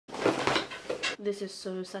This is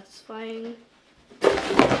so satisfying.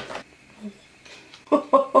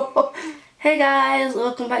 Hey guys,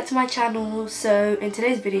 welcome back to my channel. So in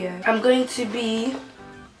today's video I'm going to be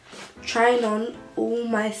trying on all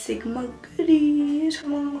my SIGMAAA goodies.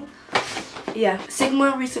 Yeah,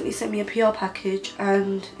 SIGMAAA recently sent me a PR package,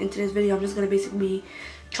 and in today's video I'm just going to basically be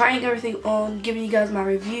trying everything on, giving you guys my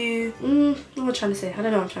review. What am I trying to say? I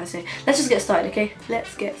don't know what I'm trying to say. Let's just get started, okay?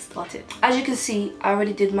 Let's get started. As you can see, I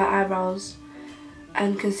already did my eyebrows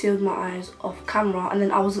and concealed my eyes off camera, and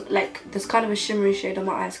then I was like, there's kind of a shimmery shade on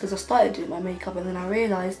my eyes because I started doing my makeup, and then I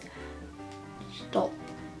realised, stop,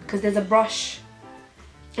 because there's a brush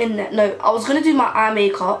in there. No, I was gonna do my eye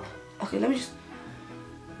makeup. Okay, let me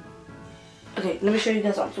show you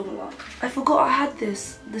guys what I'm talking about. I forgot I had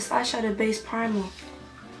this eyeshadow base primer.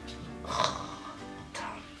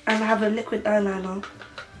 And I have a liquid eyeliner,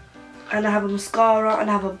 and I have a mascara, and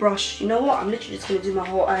I have a brush. You know what? I'm literally just gonna do my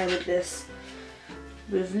whole eye with this.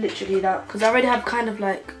 With literally that, because I already have kind of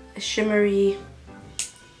like a shimmery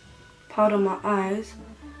part on my eyes.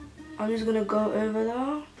 I'm just gonna go over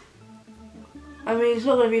that. I mean, it's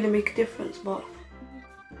not gonna really make a difference, but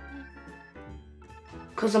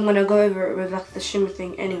because I'm gonna go over it with like the shimmer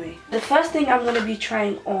thing anyway. The first thing I'm gonna be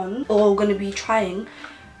trying on, or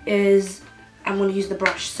is I'm gonna use the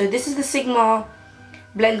brush. So this is the SIGMAAA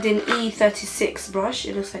Blending E36 brush.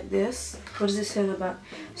 It looks like this. What does it say on the back?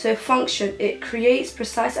 So function, it creates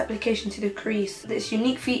precise application to the crease. Its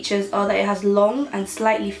unique features are that it has long and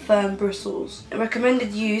slightly firm bristles.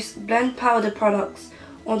 Recommended use, blend powder products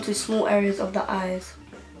onto small areas of the eyes.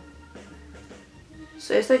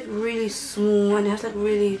 So it's like really small, and it has like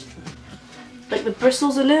really, like the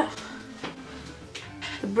bristles in it.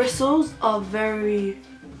 The bristles are very,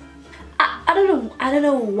 I don't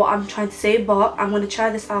know what I'm trying to say, but I'm going to try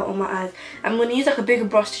this out on my eyes. I'm going to use like a bigger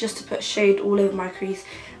brush just to put shade all over my crease,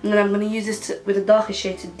 and then I'm going to use this with a darker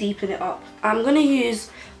shade to deepen it up. I'm going to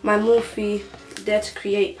use my Morphe Dare to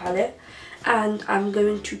Create palette, and I'm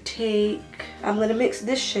going to mix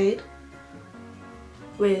this shade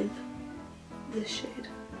with this shade,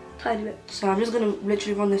 tiny bit. So I'm just going to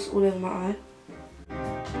literally run this all over my eye.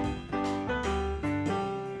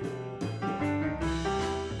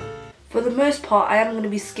 For the most part, I am going to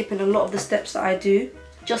be skipping a lot of the steps that I do,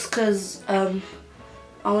 just because I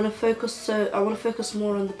want to focus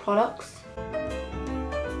more on the products.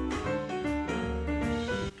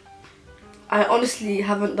 I honestly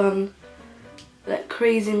haven't done like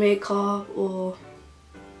crazy makeup or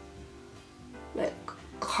like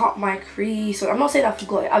cut my crease. So I'm not saying I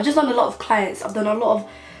forgot it. I've just done a lot of clients. I've done a lot of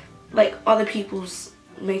like other people's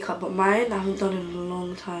makeup, but mine I haven't done in a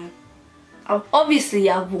long time. Obviously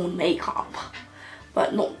I've worn makeup,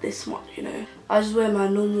 but not this much, you know. I just wear my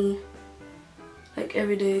normal, like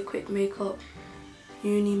everyday quick makeup,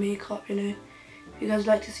 uni makeup, you know. If you guys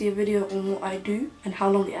like to see a video on what I do and how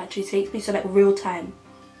long it actually takes me, so like real time,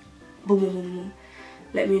 boom boom boom boom,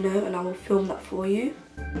 let me know and I will film that for you.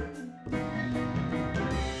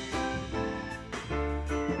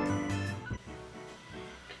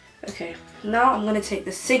 Okay, now I'm going to take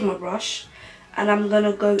the SIGMAAA brush, and I'm going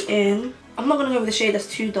to go in. I'm not going to go with the shade that's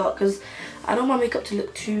too dark because I don't want my makeup to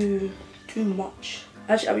look too much.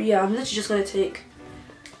 Actually, I mean, yeah, I'm literally just going to take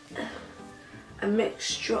a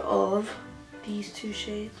mixture of these two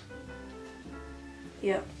shades.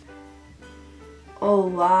 Yeah. Oh,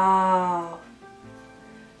 wow.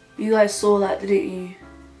 You guys saw that, didn't you?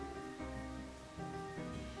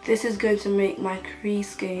 This is going to make my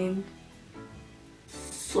crease game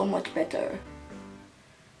so much better.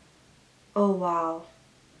 Oh wow,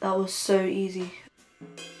 that was so easy.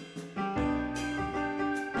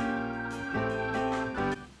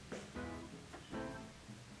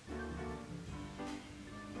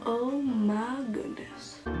 Oh my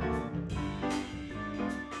goodness.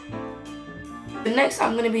 Next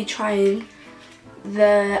I'm going to be trying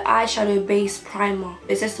the eyeshadow base primer.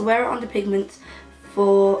 It says to wear it on the pigments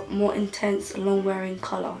for more intense long wearing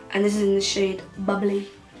colour, and this is in the shade Bubbly.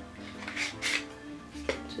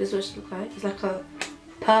 So this is what it looks like. It's like a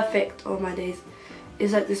perfect, oh my days,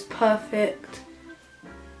 it's like this perfect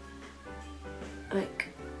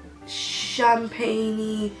like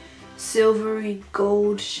champagne-y silvery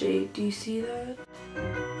gold shade. Do you see that?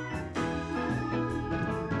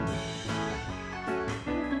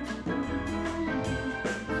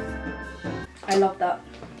 I love that.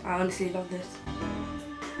 I honestly love this.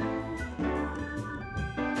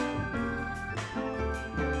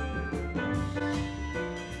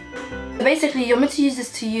 Basically, you're meant to use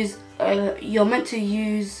this to use,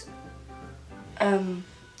 this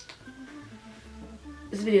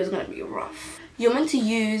video is going to be rough. You're meant to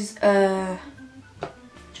use,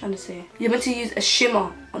 trying to say? You're meant to use a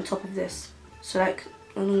shimmer on top of this. So like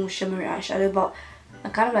a normal shimmery eyeshadow, but I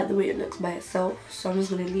kind of like the way it looks by itself, so I'm just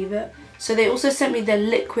going to leave it. So they also sent me the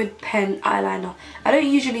liquid pen eyeliner. I don't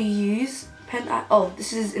usually use pen oh,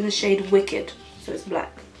 this is in the shade Wicked, so it's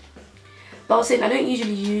black. But I was saying I don't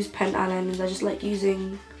usually use pen eyeliners, I just like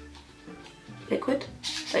using liquid,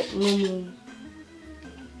 like normal.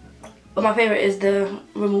 But my favourite is the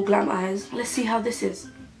Rimmel Glam Eyes. Let's see how this is.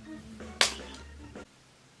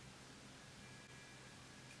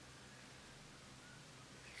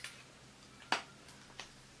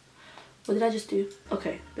 What did I just do?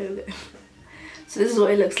 Okay, there we go. So this is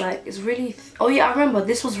what it looks like. It's really, oh yeah, I remember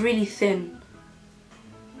this was really thin.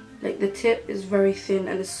 Like the tip is very thin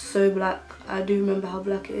and it's so black. I do remember how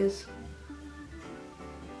black it is.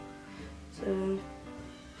 So,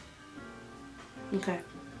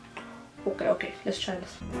 okay, let's try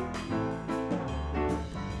this.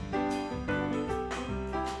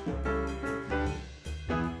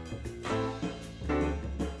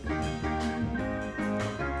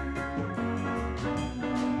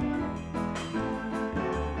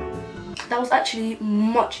 That was actually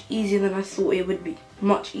much easier than I thought it would be.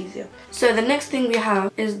 Much easier. So the next thing we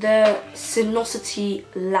have is the Sinuosity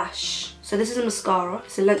Lash. So this is a mascara.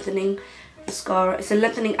 It's a lengthening mascara. It's a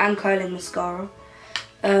lengthening and curling mascara.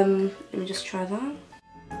 Let me just try that.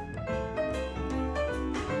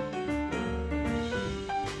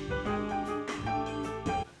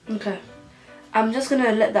 Okay. I'm just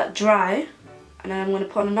gonna let that dry, and then I'm gonna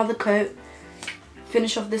put on another coat,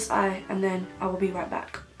 finish off this eye, and then I will be right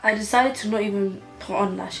back. I decided to not even put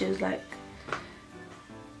on lashes. Like,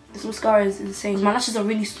 this mascara is insane. My lashes are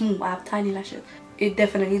really small. I have tiny lashes. It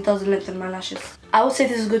definitely does lengthen my lashes. I would say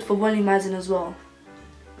this is good for volumizing as well.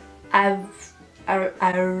 I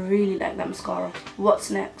really like that mascara. What's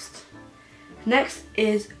next? Next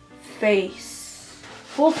is face.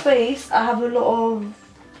 For face, I have a lot of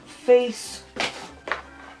face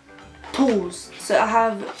tools. So I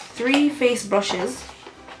have 3 face brushes.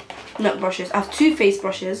 Not brushes, I have 2 face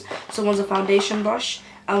brushes. So one's a foundation brush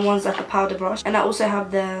and one's like a powder brush. And I also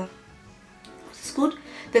have the, what's this called?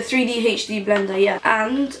 The 3D HD blender, yeah.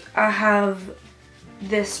 And I have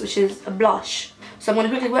this, which is a blush. So I'm going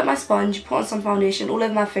to quickly wet my sponge, put on some foundation all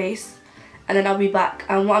over my face, and then I'll be back.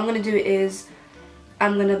 And what I'm going to do is,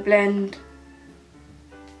 I'm going to blend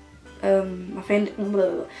my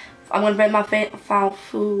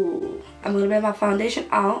foundation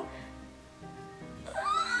out.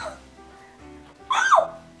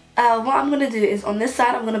 What I'm going to do is, on this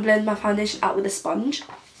side, I'm going to blend my foundation out with a sponge.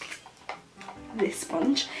 This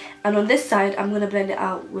sponge. And on this side, I'm going to blend it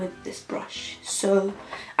out with this brush. So,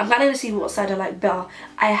 I'm kind of going to see what side I like better.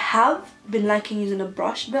 I have been liking using a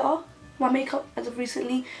brush better for my makeup as of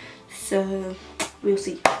recently. So, we'll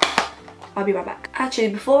see. I'll be right back. Actually,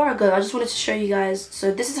 before I go, I just wanted to show you guys.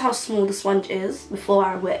 So, this is how small the sponge is before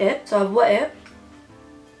I wet it. So, I've wet it.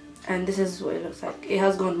 And this is what it looks like. It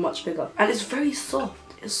has gone much bigger. And it's very soft.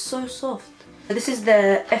 It's so soft. This is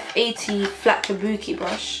the F80 flat Kabuki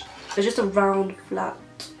brush. So just a round flat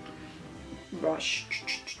brush.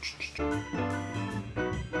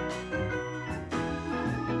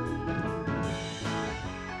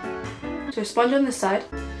 So sponge on this side.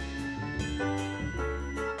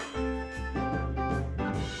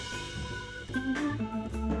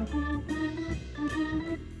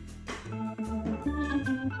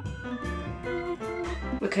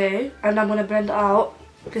 Okay, and I'm gonna blend it out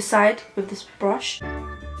this side with this brush.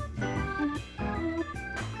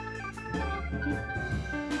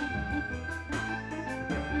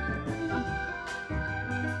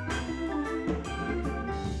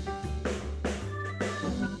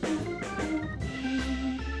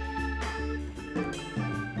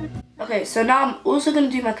 Okay, so now I'm also going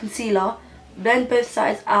to do my concealer, blend both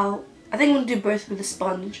sides out. I think I'm going to do both with a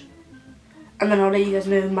sponge, and then I'll let you guys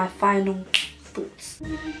know my final thoughts.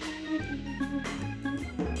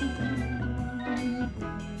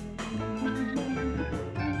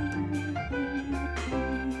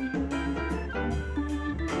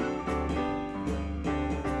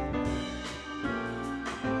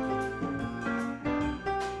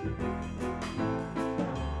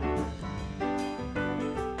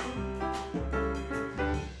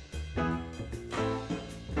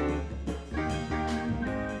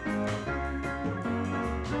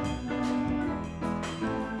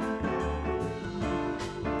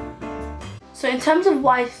 So in terms of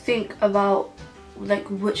what I think about like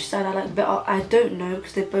which side I like better, I don't know,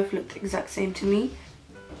 because they both look the exact same to me.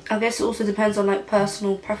 I guess it also depends on like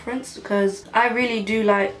personal preference, because I really do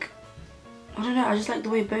like, I don't know, I just like the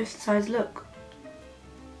way both sides look.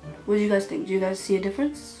 What do you guys think? Do you guys see a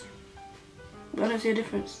difference? I don't see a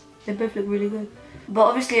difference. They both look really good. But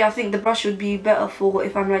obviously I think the brush would be better for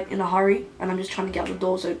if I'm like in a hurry and I'm just trying to get out the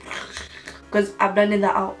door, so because I blended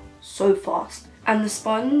that out so fast. And the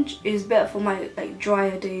sponge is better for my like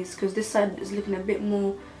drier days, because this side is looking a bit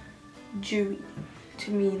more dewy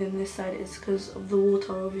to me than this side is because of the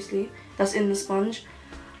water obviously that's in the sponge.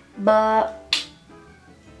 But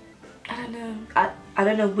I don't know. I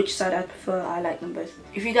don't know which side I prefer. I like them both.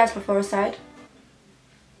 If you guys prefer a side,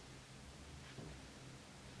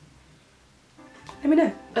 let me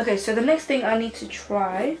know. Okay, so the next thing I need to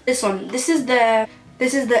try, this one. This is the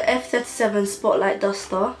E36 Spotlight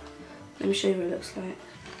Duster. Let me show you what it looks like.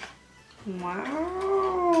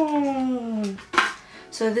 Wow.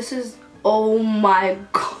 So this is, oh my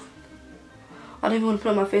god. I don't even want to put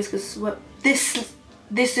it on my face because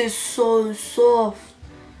this is so soft.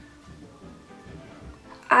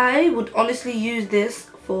 I would honestly use this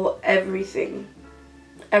for everything.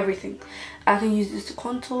 Everything. I can use this to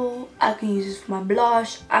contour, I can use this for my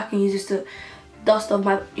blush, I can use this to dust off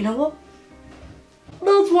my, you know what?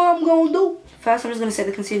 That's what I'm gonna do. First I'm just gonna set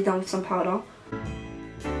the concealer down with some powder.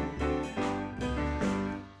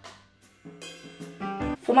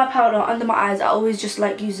 For my powder under my eyes, I always just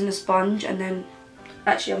like using a sponge, and then,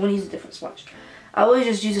 actually I'm gonna use a different sponge. I always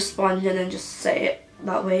just use a sponge and then just set it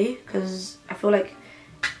that way, because I feel like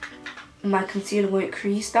my concealer won't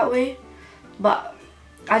crease that way. But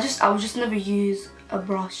I would just never use a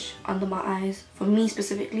brush under my eyes, for me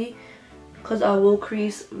specifically, because I will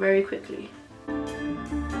crease very quickly.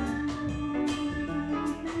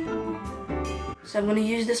 So I'm going to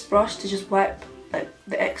use this brush to just wipe like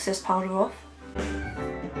the excess powder off.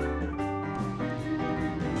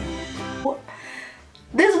 What?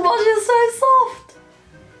 This brush is so soft!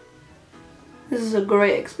 This is a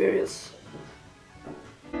great experience.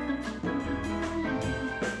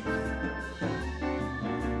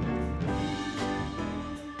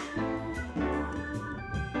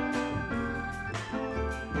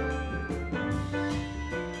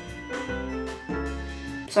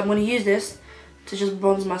 So I'm going to use this to just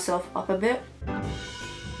bronze myself up a bit.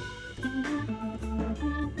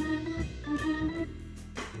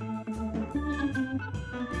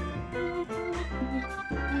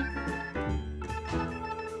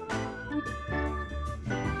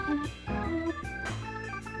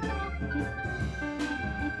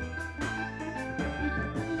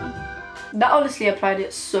 That honestly applied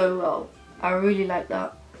it so well. I really like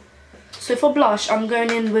that. So for blush, I'm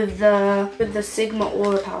going in with the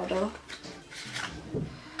SIGMAAA powder,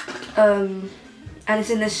 and it's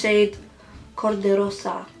in the shade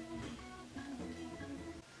Rosa.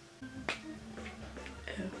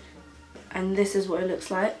 And this is what it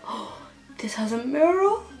looks like. Oh, this has a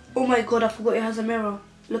mirror. Oh my god, I forgot it has a mirror.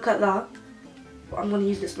 Look at that. I'm gonna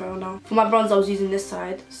use this mirror now. For my bronze, I was using this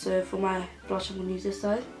side. So for my blush, I'm gonna use this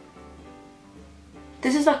side.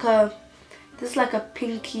 This is like a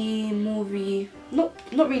pinky movie, not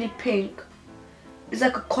really pink. It's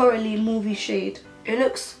like a corally movie shade. It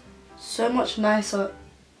looks so much nicer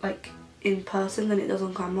like in person than it does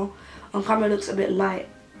on camera. On camera it looks a bit light,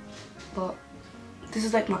 but this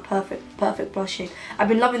is like my perfect blush shade. I've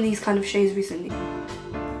been loving these kind of shades recently.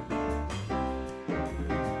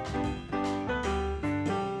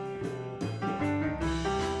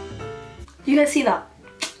 You guys see that?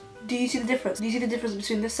 Do you see the difference? Do you see the difference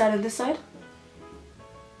between this side and this side?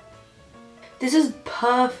 This is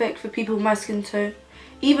perfect for people with my skin tone.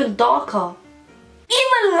 Even darker.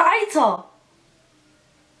 Even lighter.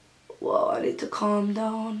 Whoa, I need to calm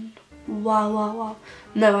down. Wow, wow, wow.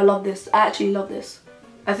 No, I love this. I actually love this.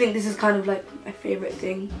 I think this is kind of like my favourite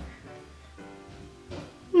thing.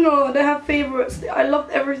 No, I don't have favourites. I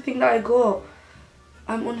loved everything that I got.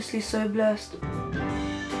 I'm honestly so blessed.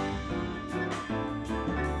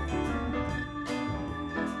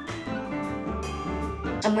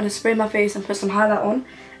 I'm going to spray my face and put some highlight on,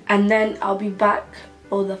 and then I'll be back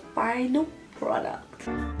for the final product.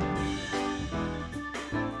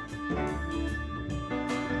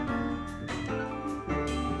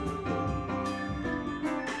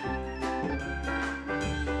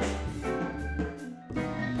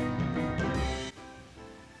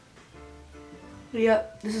 Yeah,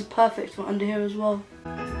 this is perfect for under here as well.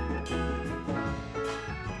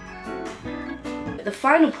 The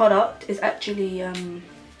final product is actually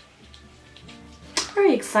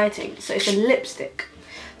very exciting. So it's a lipstick.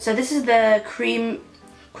 So this is the Creme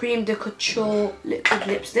de Couture liquid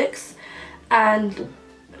lipsticks, and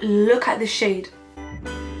look at the shade.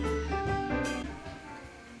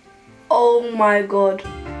 Oh my god.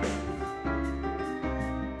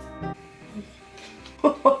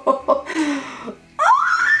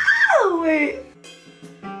 Oh, wait.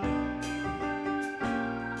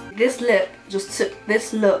 this lip just took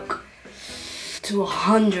this look to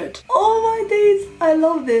 100. Oh my days, I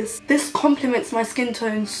love this. This complements my skin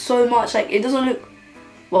tone so much. Like, it doesn't look,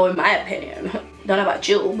 well, in my opinion, don't know about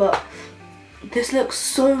you, but this looks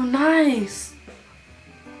so nice.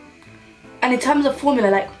 And in terms of formula,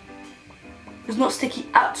 like, it's not sticky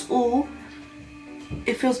at all.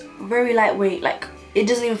 It feels very lightweight. Like, it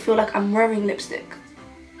doesn't even feel like I'm wearing lipstick.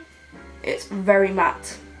 It's very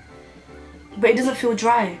matte, but it doesn't feel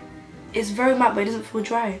dry. It's very matte, but it doesn't feel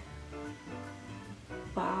dry.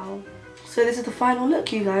 Wow. So this is the final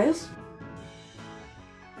look, you guys.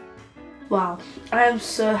 Wow. I am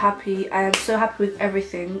so happy. I am so happy with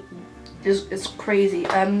everything. It's crazy.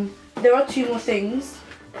 There are 2 more things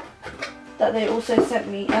that they also sent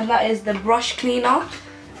me, and that is the brush cleaner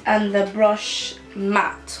and the brush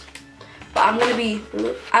mat. But I'm gonna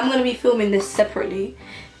be filming this separately,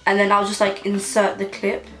 and then I'll just like insert the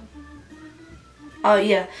clip. Oh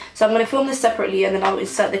yeah, so I'm gonna film this separately, and then I'll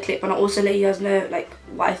insert the clip, and I'll also let you guys know like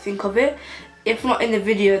what I think of it. If not in the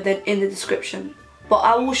video, then in the description. But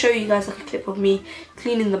I will show you guys like a clip of me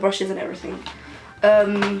cleaning the brushes and everything.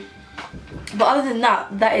 But other than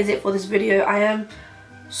that, that is it for this video. I am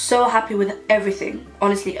so happy with everything,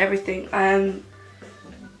 honestly, everything.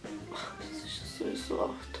 This is just so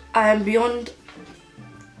soft. I am beyond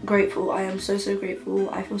grateful. I am so grateful.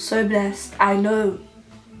 I feel so blessed. I know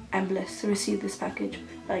I'm blessed to receive this package.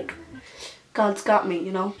 Like, God's got me,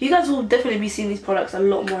 you know. You guys will definitely be seeing these products a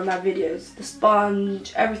lot more in my videos. The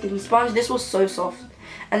sponge, everything. The sponge, this was so soft,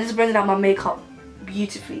 and this is blending out my makeup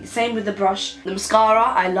beautifully. Same with the brush. The mascara,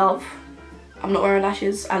 I love. I'm not wearing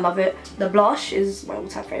lashes, I love it. The blush is my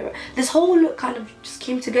all-time favourite. This whole look kind of just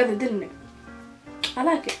came together, didn't it? I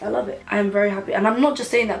like it, I love it. I am very happy, and I'm not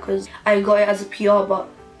just saying that because I got it as a PR, but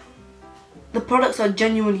the products are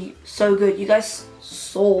genuinely so good. You guys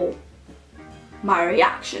saw my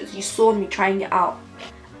reactions, you saw me trying it out.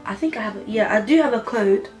 I think I have a, yeah, I do have a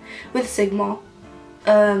code with SIGMAAA.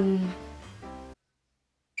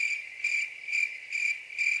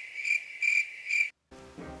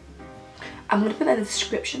 I'm gonna put that in the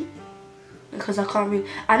description because I can't read.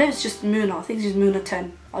 I know it's just Moona. I think it's just Moona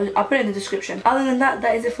 10. I'll put it in the description. Other than that,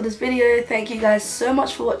 that is it for this video. Thank you guys so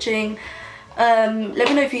much for watching. Let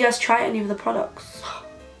me know if you guys try any of the products,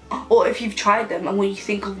 or if you've tried them and what you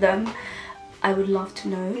think of them. I would love to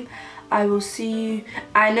know. I will see you.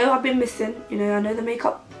 I know I've been missing, you know, I know the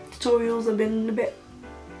makeup tutorials have been a bit,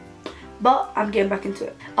 but I'm getting back into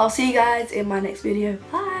it. I'll see you guys in my next video.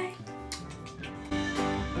 Bye.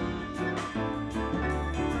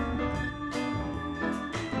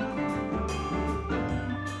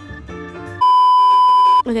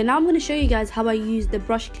 Okay, now I'm going to show you guys how I use the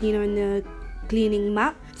brush cleaner and the cleaning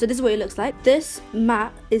mat. So this is what it looks like. This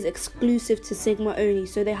mat is exclusive to SIGMAAA only.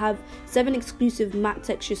 So they have 7 exclusive matte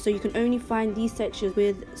textures. So you can only find these textures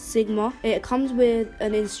with SIGMAAA. It comes with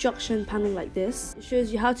an instruction panel like this. It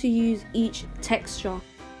shows you how to use each texture.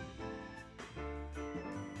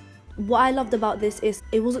 What I loved about this is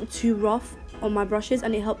it wasn't too rough on my brushes,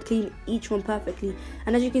 and it helped clean each one perfectly.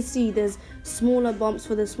 And as you can see, there's smaller bumps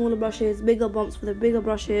for the smaller brushes, bigger bumps for the bigger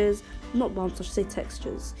brushes. Not bumps, I should say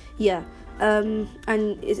textures. Yeah, and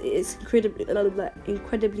it's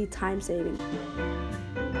incredibly time saving.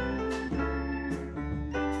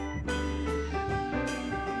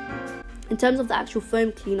 In terms of the actual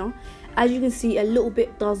foam cleaner, as you can see, a little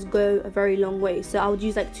bit does go a very long way. So I would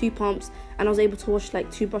use like 2 pumps, and I was able to wash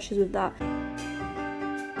like 2 brushes with that.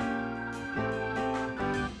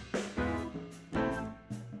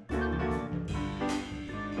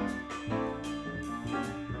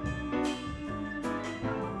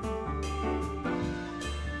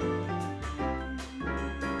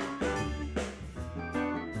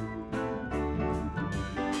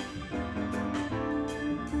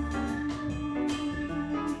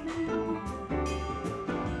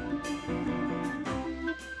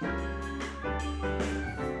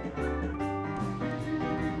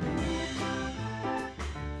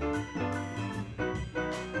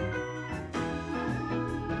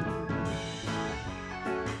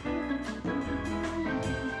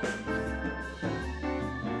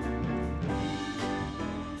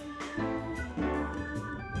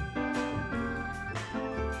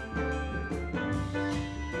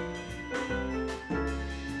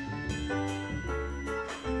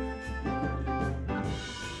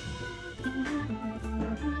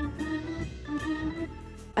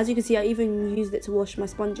 As you can see, I even used it to wash my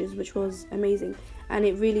sponges, which was amazing, and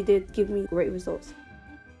it really did give me great results.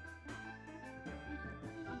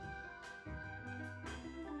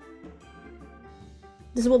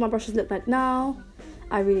 This is what my brushes look like now.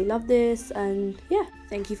 I really love this, and yeah,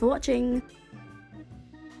 thank you for watching.